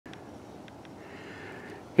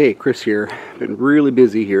Hey, Chris here. Been really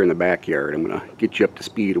busy here in the backyard. I'm going to get you up to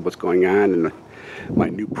speed of what's going on in my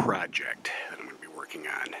new project that I'm going to be working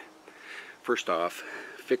on. First off,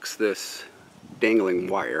 fix this dangling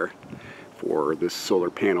wire for this solar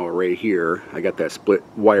panel array here. I got that split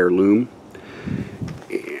wire loom,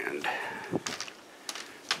 and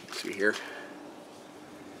see here.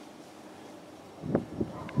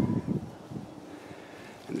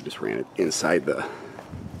 And I just ran it inside the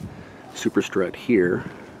super strut here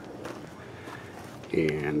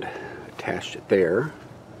and attached it there,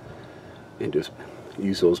 and just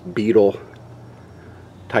use those beetle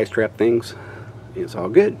tie strap things. It's all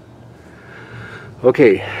good.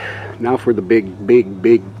 Okay, now for the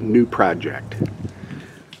big new project.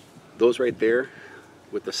 Those right there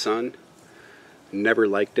with the sun, never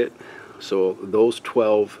liked it, so those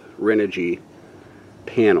 12 Renogy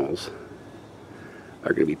panels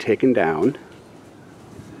are going to be taken down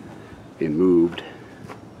and moved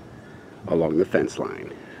along the fence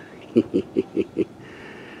line.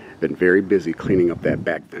 Been very busy cleaning up that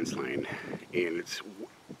back fence line, and it's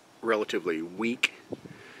relatively weak.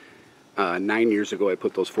 9 years ago I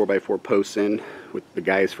put those 4x4 posts in with the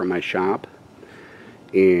guys from my shop,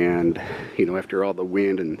 and you know, after all the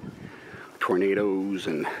wind and tornadoes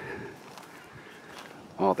and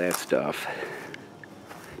all that stuff,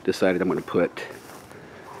 decided I'm going to put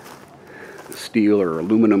steel or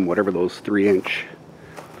aluminum, whatever those 3-inch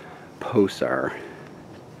posts are.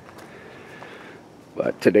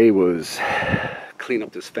 But today was clean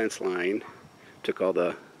up this fence line, took all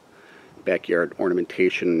the backyard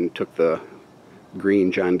ornamentation, took the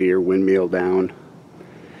green John Deere windmill down,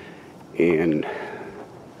 and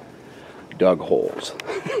dug holes.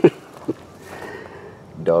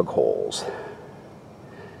 Dug holes.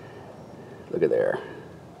 Look at there.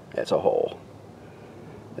 That's a hole.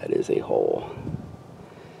 That is a hole.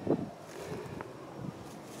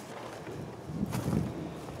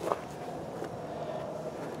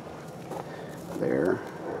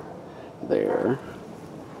 There.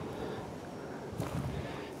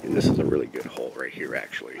 And this is a really good hole right here,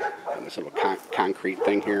 actually. And this little concrete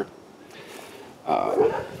thing here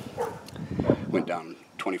went down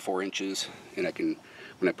 24 inches, and I can,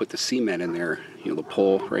 when I put the cement in there, you know, the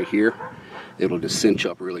pole right here, it'll just cinch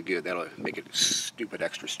up really good. That'll make it stupid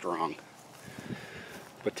extra strong.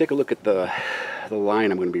 But take a look at the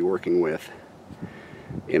line I'm going to be working with.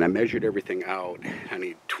 And I measured everything out. I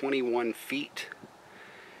need 21 feet,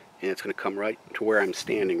 and it's going to come right to where I'm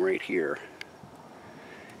standing right here.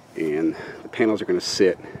 And the panels are going to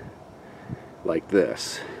sit like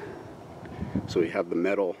this. So we have the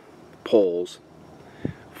metal poles,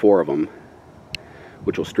 4 of them,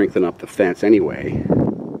 which will strengthen up the fence anyway.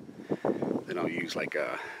 Then I'll use like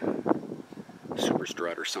a super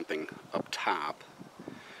strut or something up top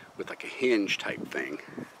with like a hinge type thing,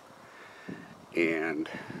 and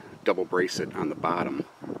double brace it on the bottom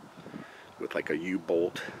with like a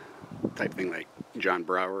U-bolt type thing like John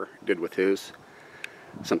Brower did with his,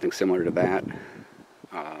 something similar to that.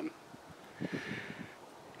 And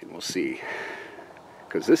we'll see,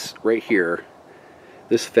 because this right here,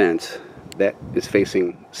 this fence, that is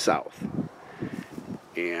facing south,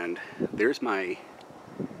 and there's my,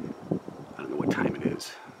 I don't know what time it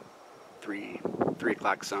is, 3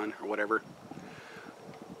 o'clock sun or whatever,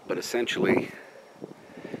 but essentially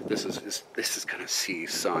this is gonna see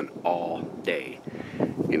sun all day.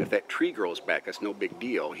 And if that tree grows back, that's no big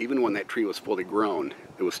deal. Even when that tree was fully grown,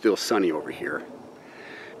 it was still sunny over here,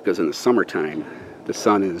 because in the summertime the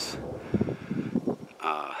sun is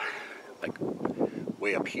like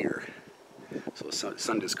way up here, so the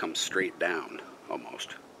sun just comes straight down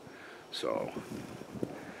almost. So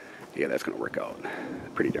yeah, that's gonna work out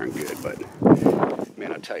pretty darn good. But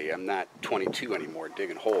man, I'll tell you, I'm not 22 anymore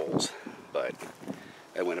digging holes, but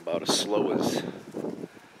I went about as slow as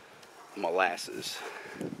molasses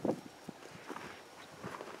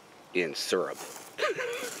in syrup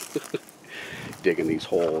digging these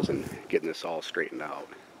holes and getting this all straightened out.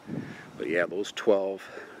 But yeah, those 12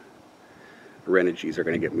 Renogys are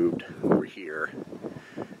going to get moved over here,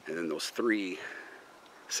 and then those 3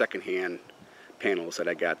 secondhand panels that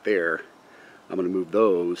I got there, I'm going to move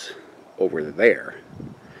those over there,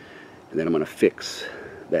 and then I'm going to fix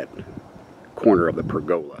that corner of the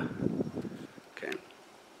pergola, okay,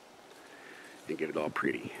 and get it all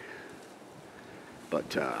pretty.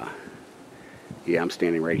 But yeah, I'm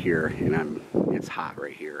standing right here, and it's hot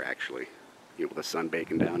right here, actually, you know, with the sun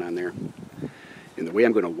baking down on there. And the way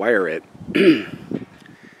I'm going to wire it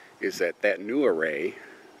is that new array,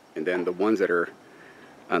 and then the ones that are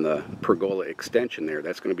on the pergola extension there,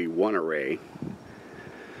 that's going to be one array.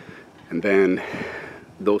 And then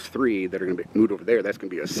those 3 that are going to be moved over there, that's going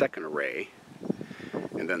to be a second array.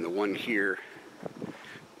 And then the one here,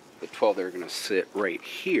 the 12 that are going to sit right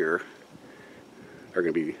here, are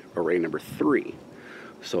going to be array number 3.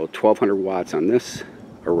 So 1200 watts on this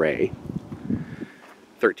array,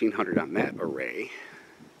 1300 on that array,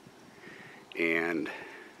 and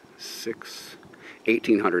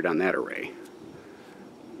 1800 on that array.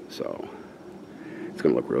 So it's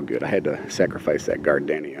going to look real good. I had to sacrifice that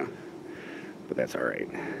gardenia, but that's all right.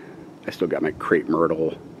 I still got my crepe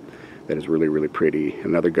myrtle that is really, really pretty.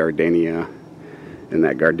 Another gardenia, and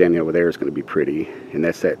that gardenia over there is going to be pretty. And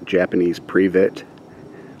that's that Japanese privet.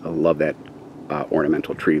 I love that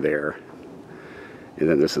ornamental tree there. And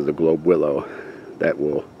then this is the globe willow that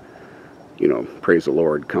will, you know, praise the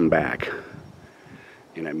Lord, come back.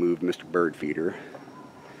 And I moved Mr. Bird Feeder.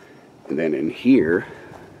 And then in here,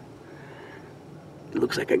 it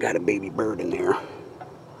looks like I got a baby bird in there.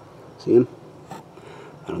 See him?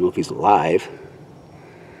 I don't know if he's alive,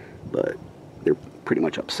 but they're pretty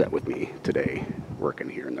much upset with me today working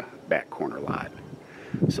here in the back corner lot.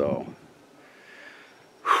 So,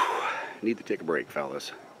 need to take a break,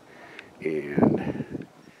 fellas. And,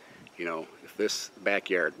 you know, if this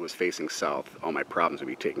backyard was facing south, all my problems would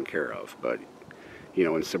be taken care of. But, you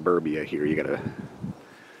know, in suburbia here, you gotta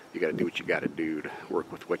do what you gotta do to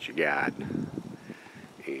work with what you got.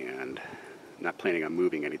 And not planning on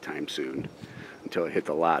moving anytime soon until I hit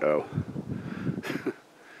the lotto.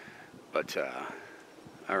 But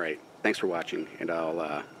all right, thanks for watching, and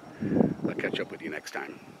I'll catch up with you next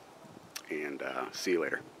time, and see you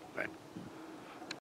later.